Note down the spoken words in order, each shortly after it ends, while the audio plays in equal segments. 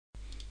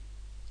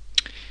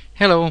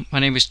Hello, my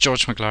name is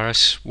George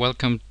McLaras.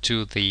 Welcome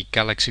to the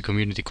Galaxy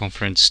Community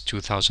Conference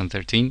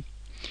 2013.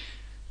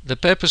 The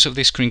purpose of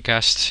this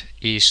screencast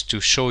is to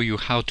show you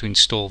how to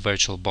install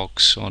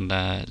VirtualBox on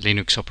a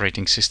Linux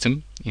operating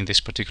system, in this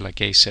particular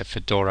case a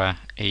Fedora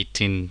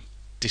 18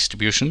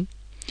 distribution.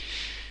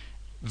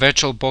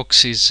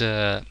 VirtualBox is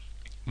a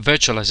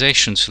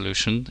virtualization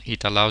solution.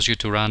 It allows you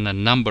to run a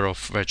number of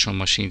virtual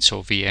machines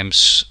or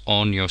VMs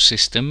on your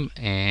system,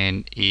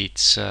 and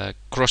it's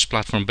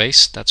cross-platform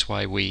based. That's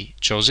why we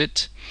chose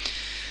it.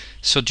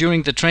 So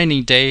during the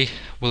training day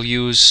we'll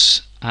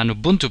use an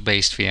Ubuntu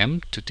based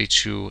VM to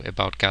teach you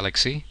about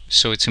Galaxy.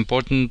 So it's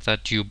important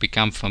that you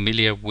become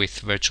familiar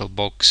with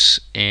VirtualBox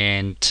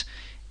and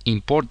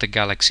import the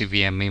Galaxy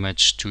VM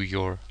image to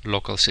your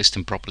local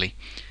system properly.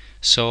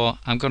 So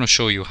I'm going to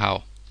show you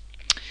how.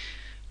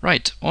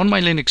 Right, on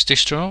my Linux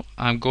distro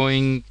I'm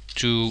going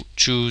to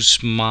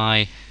choose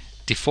my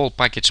default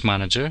package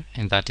manager,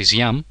 and that is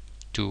yum,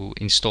 to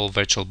install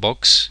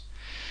VirtualBox.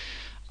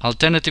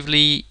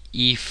 Alternatively,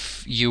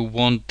 if you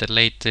want the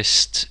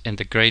latest and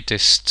the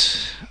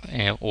greatest,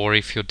 or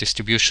if your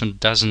distribution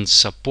doesn't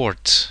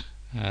support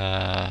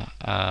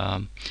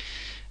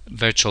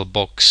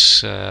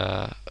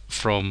VirtualBox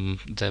from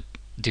the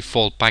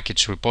default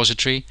package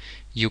repository,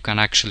 you can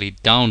actually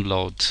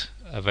download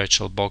a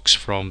VirtualBox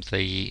from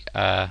the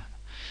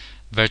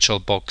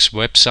VirtualBox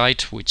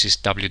website, which is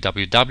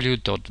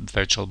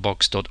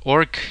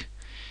www.virtualbox.org,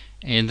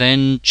 and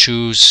then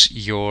choose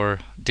your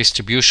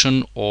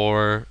distribution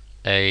or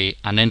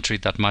an entry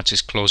that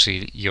matches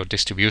closely your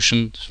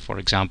distribution. For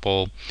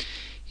example,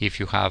 if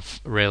you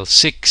have Rails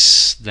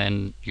 6,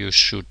 then you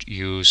should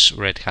use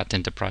Red Hat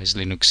Enterprise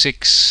Linux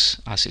 6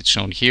 as it's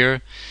shown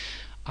here.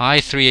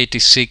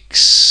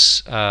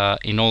 i386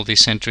 in all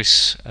these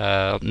entries,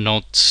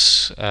 not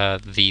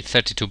the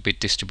 32-bit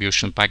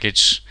distribution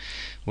package,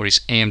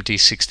 whereas AMD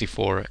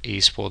 64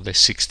 is for the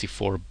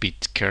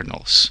 64-bit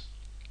kernels.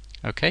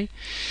 Okay,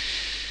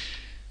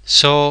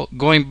 so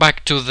going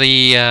back to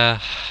the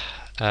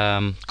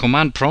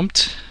command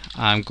prompt,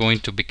 I'm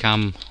going to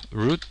become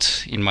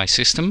root in my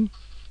system,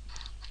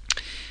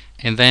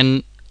 and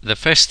then the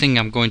first thing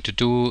I'm going to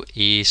do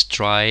is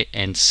try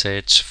and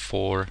search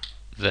for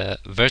the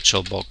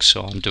VirtualBox.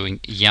 So I'm doing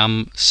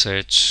yum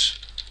search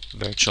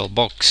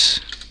VirtualBox,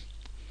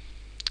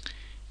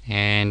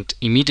 and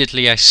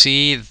immediately I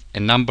see a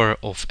number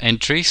of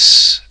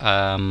entries.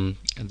 There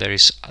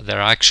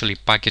are actually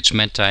package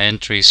meta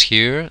entries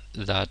here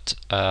that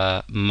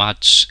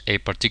match a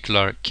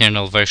particular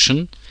kernel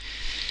version.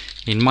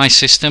 In my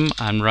system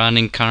I'm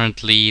running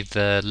currently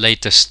the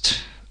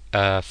latest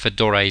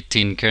Fedora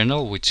 18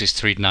 kernel, which is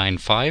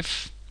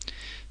 3.9.5.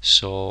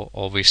 So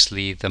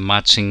obviously the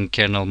matching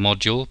kernel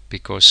module,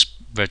 because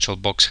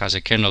VirtualBox has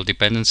a kernel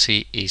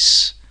dependency,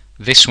 is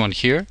this one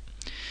here.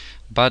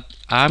 But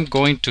I'm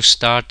going to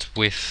start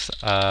with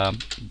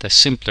the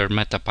simpler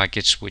meta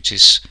package, which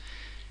is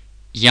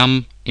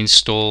yum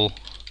install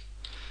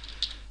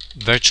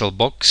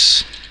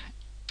VirtualBox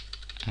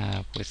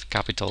with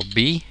capital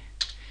B,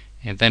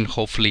 and then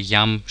hopefully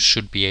yum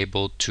should be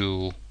able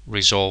to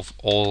resolve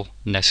all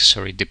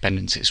necessary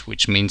dependencies,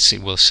 which means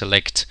it will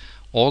select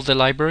all the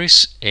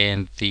libraries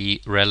and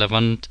the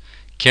relevant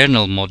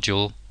kernel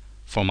module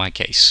for my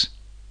case.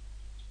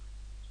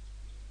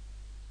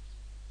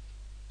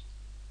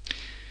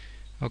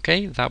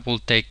 Okay, that will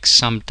take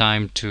some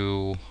time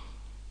to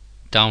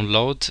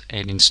download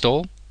and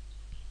install.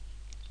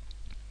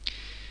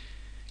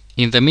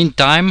 In the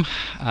meantime,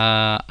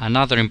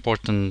 another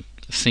important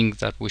thing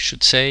that we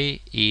should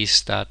say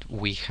is that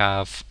we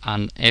have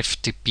an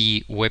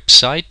FTP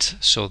website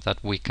so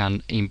that we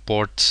can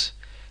import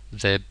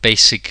the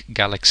basic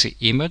Galaxy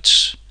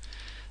image.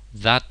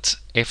 That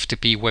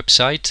FTP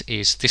website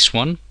is this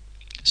one.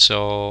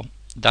 So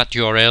that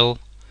URL,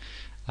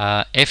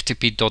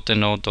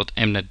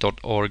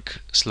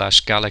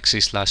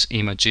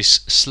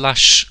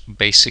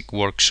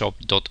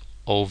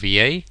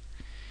 ftp.no.mnet.org/galaxy/images/basic-workshop.ova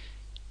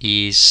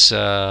is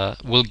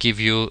will give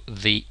you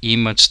the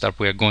image that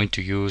we are going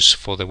to use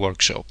for the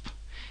workshop.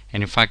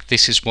 And in fact,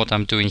 this is what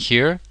I'm doing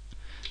here.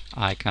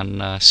 I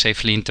can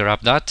safely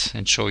interrupt that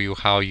and show you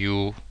how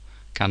you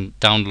can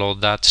download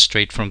that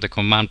straight from the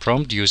command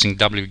prompt using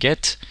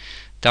wget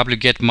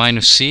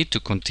 -c to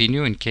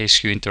continue in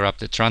case you interrupt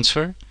the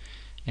transfer,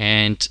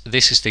 and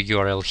this is the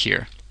URL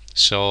here.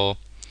 So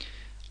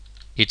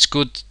it's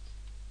good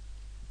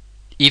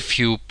if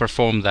you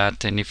perform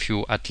that, and if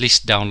you at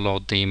least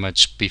download the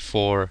image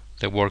before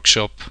the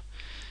workshop,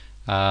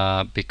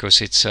 because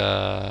it's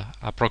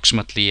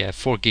approximately a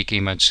 4 gig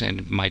image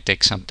and it might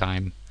take some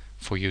time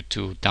for you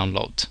to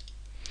download.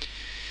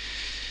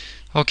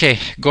 Okay,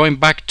 going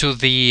back to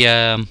the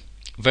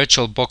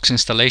VirtualBox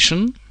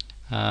installation,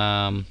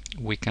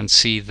 we can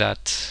see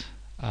that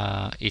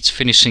it's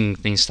finishing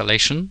the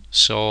installation,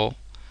 so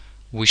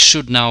we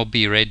should now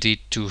be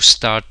ready to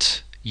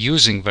start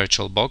using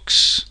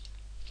VirtualBox.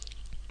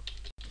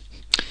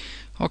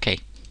 Okay,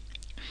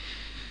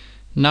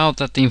 now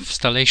that the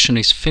installation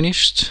is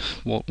finished,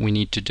 what we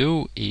need to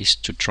do is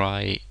to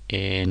try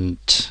and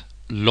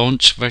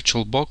launch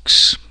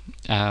VirtualBox.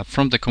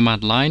 From the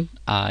command line,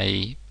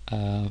 I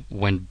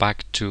went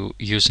back to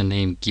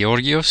username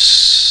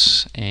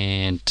Georgios,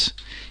 and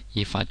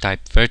if I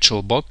type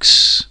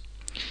VirtualBox,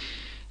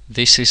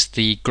 this is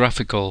the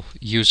graphical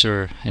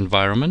user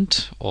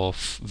environment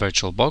of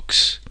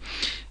VirtualBox.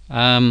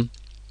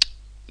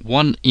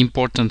 One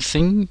important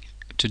thing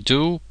to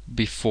do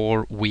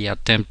before we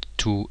attempt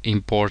to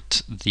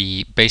import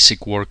the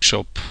basic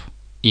workshop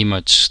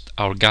image,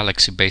 our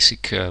Galaxy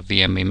basic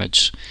VM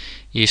image,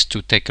 is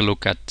to take a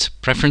look at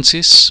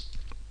preferences.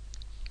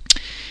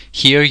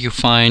 Here you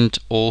find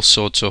all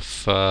sorts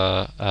of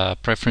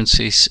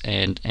preferences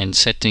and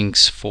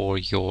settings for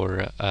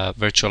your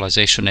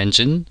virtualization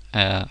engine,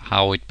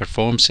 how it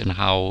performs and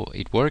how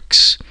it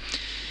works.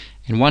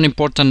 And one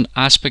important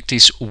aspect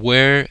is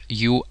where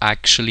you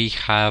actually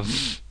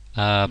have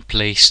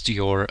placed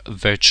your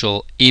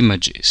virtual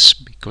images,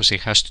 because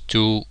it has to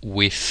do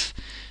with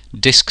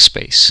disk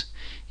space.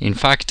 In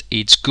fact,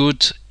 it's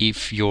good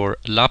if your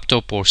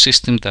laptop or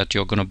system that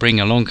you're going to bring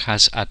along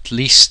has at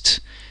least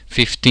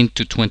 15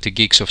 to 20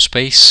 gigs of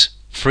space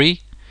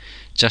free,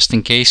 just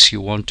in case you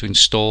want to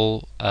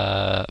install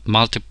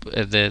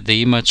the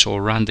image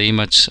or run the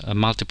image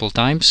multiple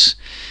times.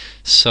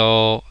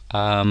 So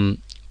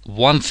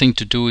one thing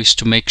to do is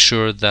to make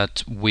sure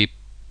that we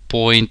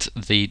point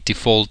the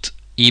default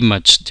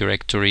image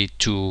directory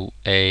to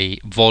a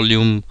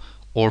volume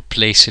or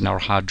place in our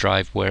hard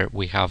drive where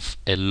we have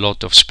a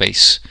lot of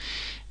space.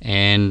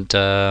 And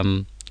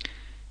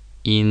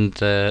in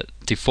the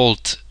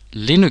default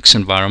Linux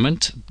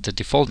environment, the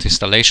default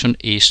installation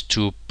is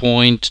to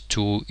point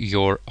to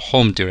your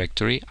home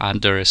directory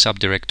under a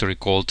subdirectory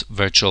called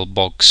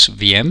VirtualBox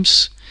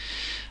VMs.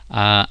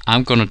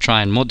 I'm going to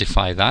try and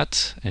modify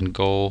that and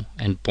go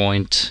and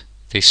point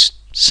this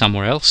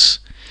somewhere else.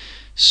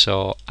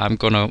 So I'm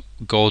going to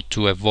go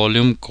to a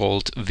volume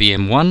called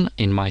VM1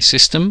 in my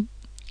system.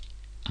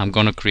 I'm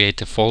going to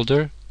create a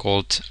folder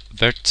called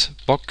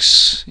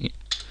VirtBox,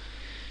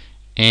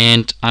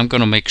 and I'm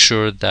going to make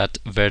sure that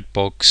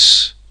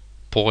VirtBox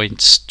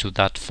points to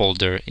that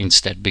folder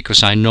instead,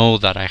 because I know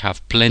that I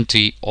have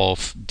plenty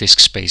of disk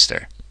space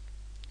there.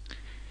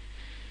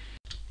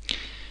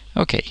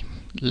 Okay,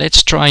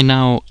 let's try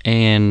now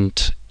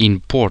and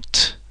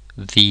import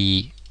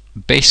the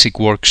basic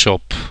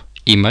workshop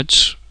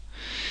image,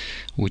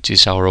 which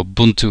is our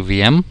Ubuntu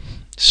VM.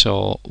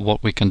 So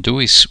what we can do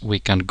is we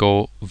can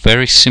go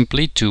very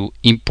simply to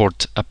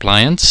import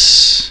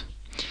appliance,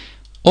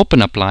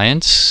 open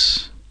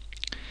appliance,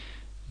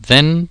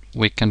 then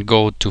we can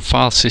go to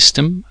file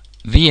system,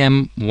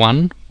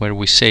 VM1, where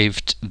we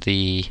saved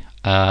the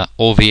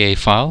OVA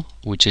file,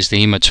 which is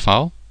the image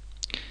file.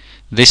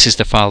 This is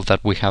the file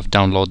that we have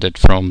downloaded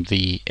from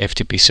the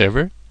FTP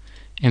server,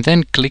 and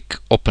then click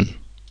open.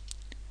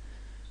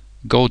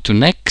 Go to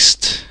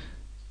next,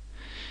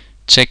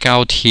 check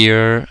out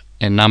here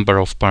a number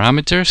of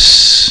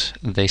parameters,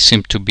 they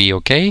seem to be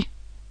okay,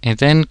 and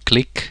then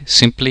click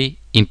simply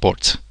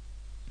import.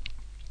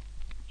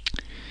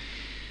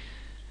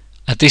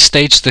 At this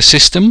stage, the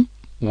system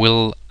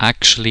will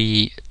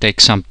actually take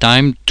some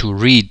time to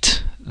read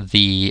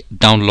the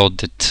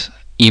downloaded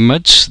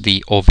image,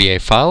 the OVA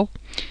file,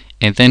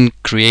 and then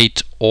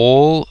create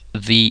all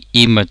the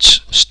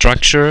image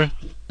structure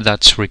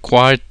that's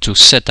required to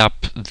set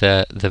up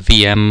the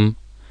VM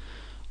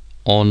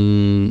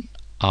on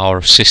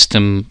our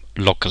system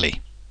locally.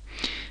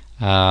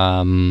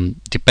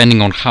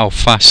 Depending on how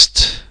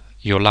fast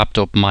your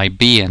laptop might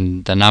be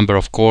and the number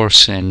of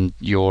cores and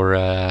your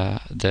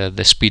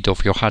the speed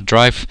of your hard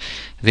drive,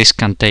 this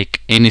can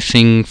take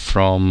anything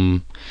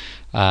from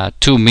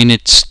 2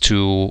 minutes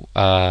to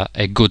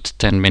a good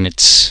 10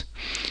 minutes.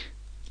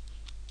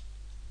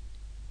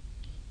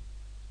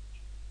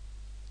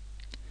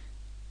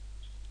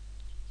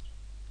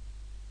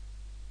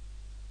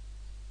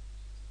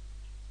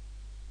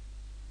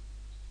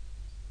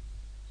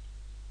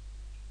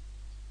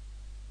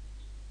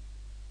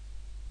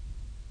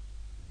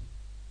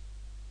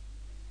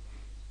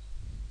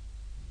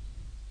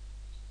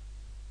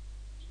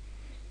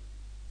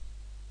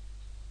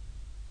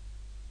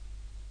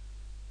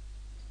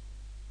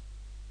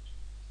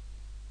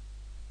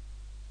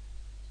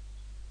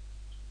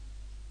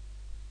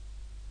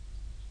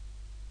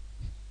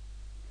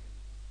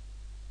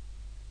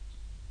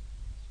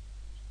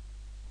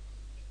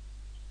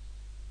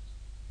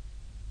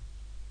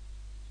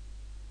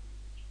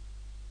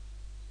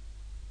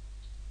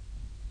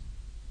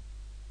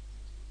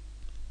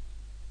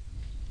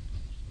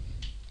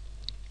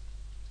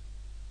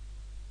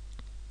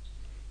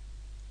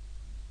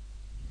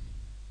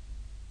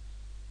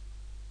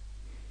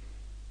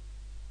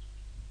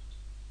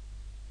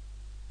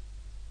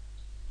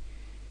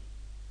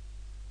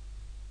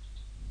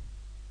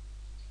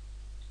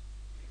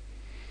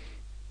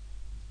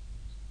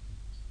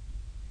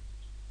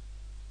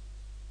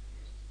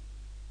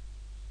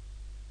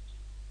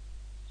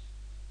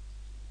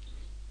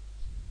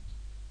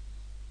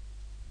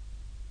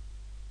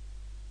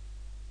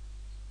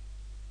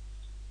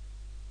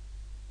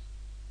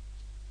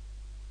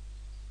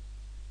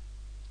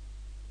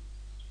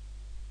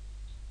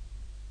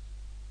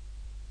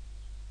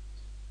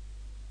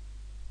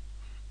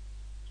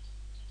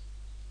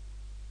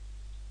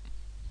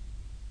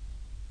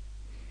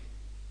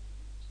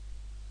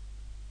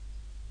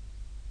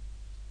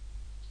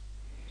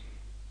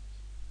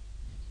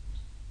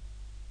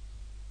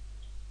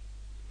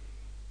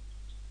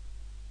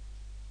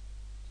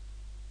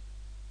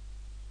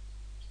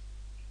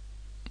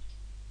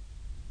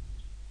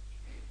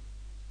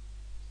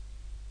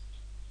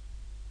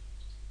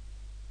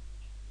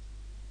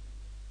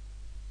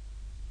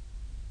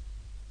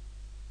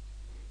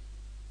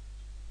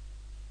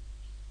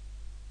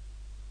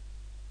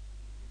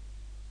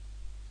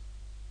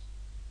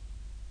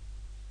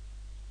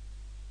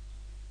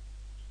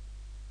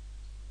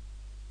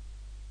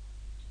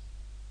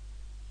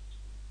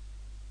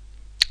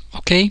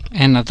 Okay,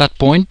 and at that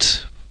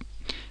point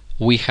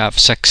we have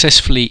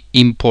successfully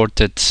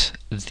imported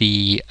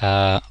the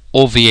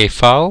OVA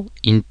file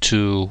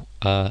into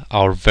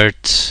our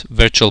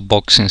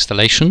VirtualBox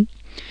installation.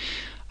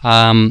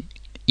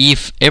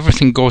 If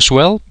everything goes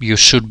well, you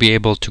should be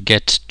able to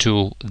get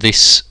to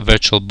this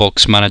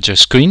VirtualBox Manager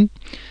screen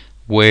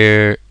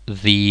where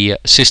the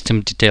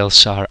system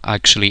details are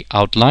actually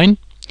outlined.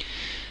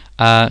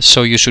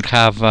 So you should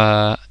have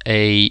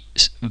a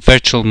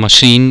virtual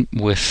machine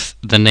with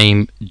the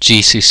name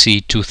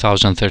GCC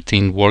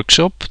 2013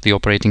 Workshop. The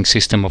operating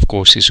system, of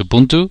course, is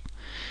Ubuntu.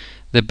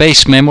 The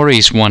base memory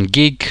is 1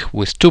 gig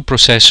with 2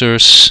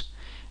 processors,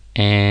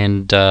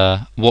 and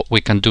what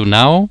we can do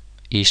now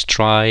is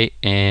try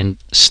and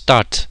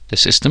start the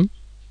system.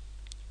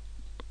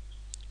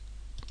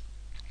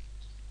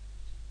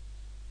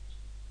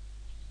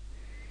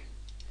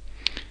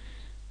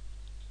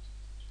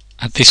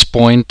 At this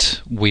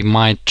point, we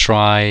might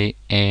try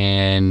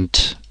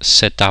and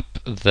set up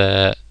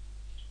the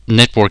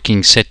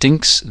networking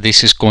settings.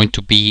 This is going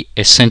to be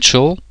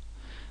essential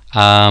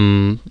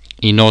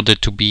in order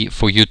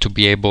for you to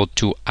be able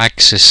to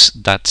access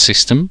that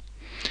system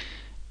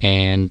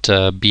and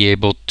be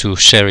able to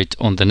share it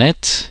on the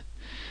net.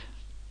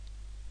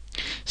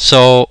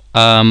 So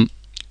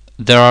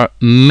there are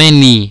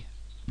many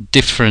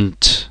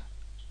different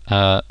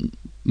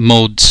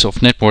modes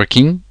of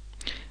networking.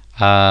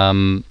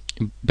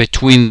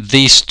 Between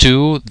these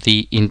two,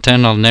 the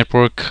internal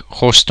network,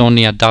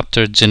 host-only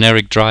adapter,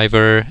 generic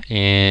driver,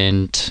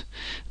 and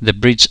the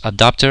bridge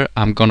adapter,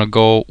 I'm gonna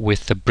go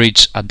with the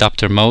bridge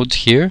adapter mode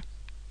here.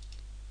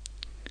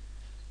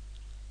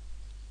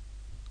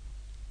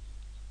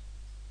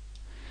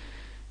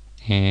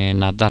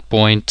 And at that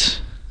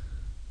point,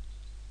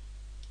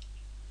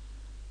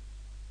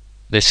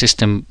 the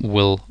system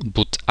will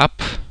boot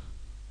up.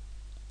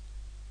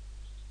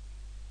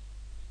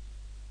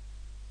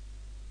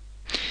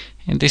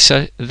 And this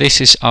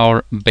is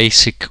our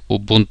basic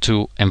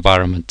Ubuntu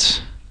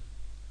environment.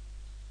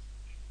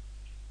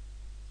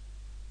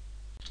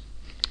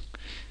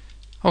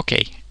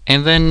 Okay,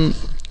 and then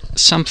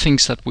some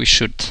things that we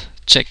should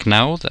check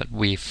now that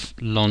we've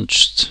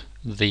launched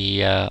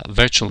the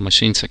virtual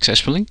machine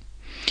successfully.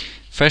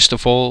 First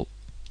of all,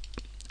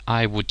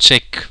 I would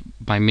check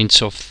by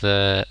means of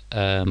the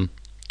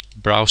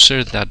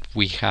browser that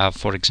we have,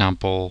 for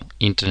example,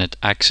 internet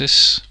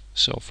access.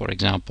 So, for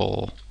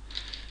example,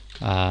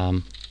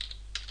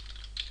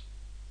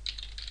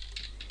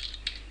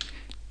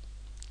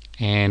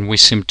 and we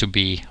seem to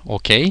be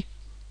okay.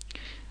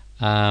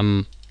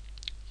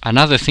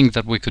 Another thing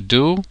that we could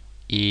do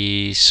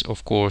is,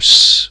 of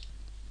course,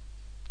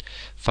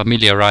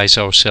 familiarize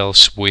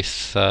ourselves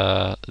with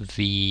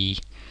the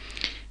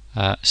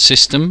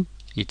system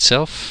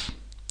itself.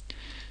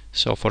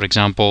 So, for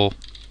example,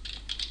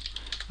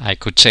 I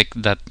could check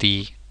that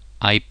the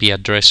IP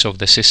address of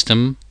the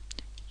system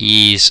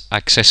is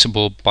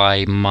accessible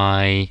by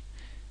my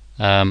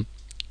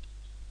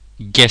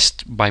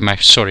by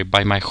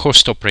my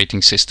host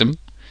operating system.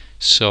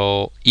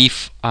 So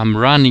if I'm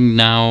running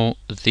now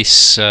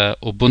this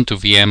Ubuntu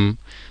VM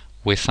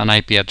with an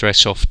IP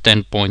address of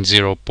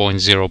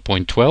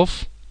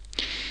 10.0.0.12,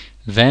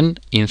 then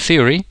in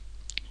theory,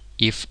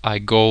 if I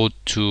go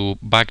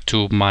back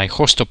to my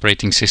host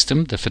operating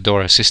system, the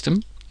Fedora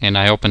system, and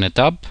I open a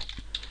tab,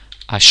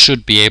 I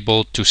should be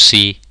able to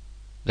see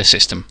the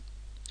system.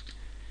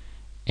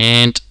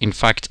 And in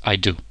fact, I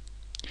do.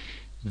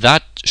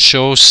 That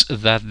shows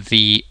that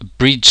the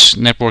bridge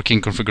networking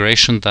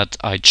configuration that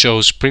I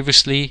chose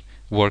previously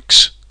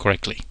works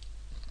correctly.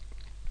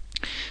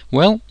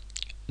 Well,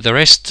 the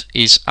rest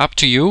is up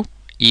to you.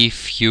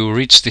 If you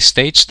reach this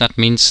stage, that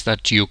means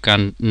that you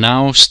can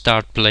now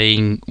start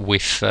playing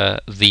with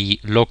the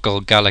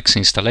local Galaxy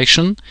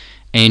installation,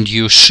 and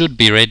you should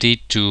be ready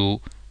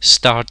to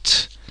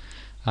start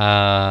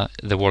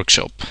the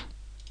workshop.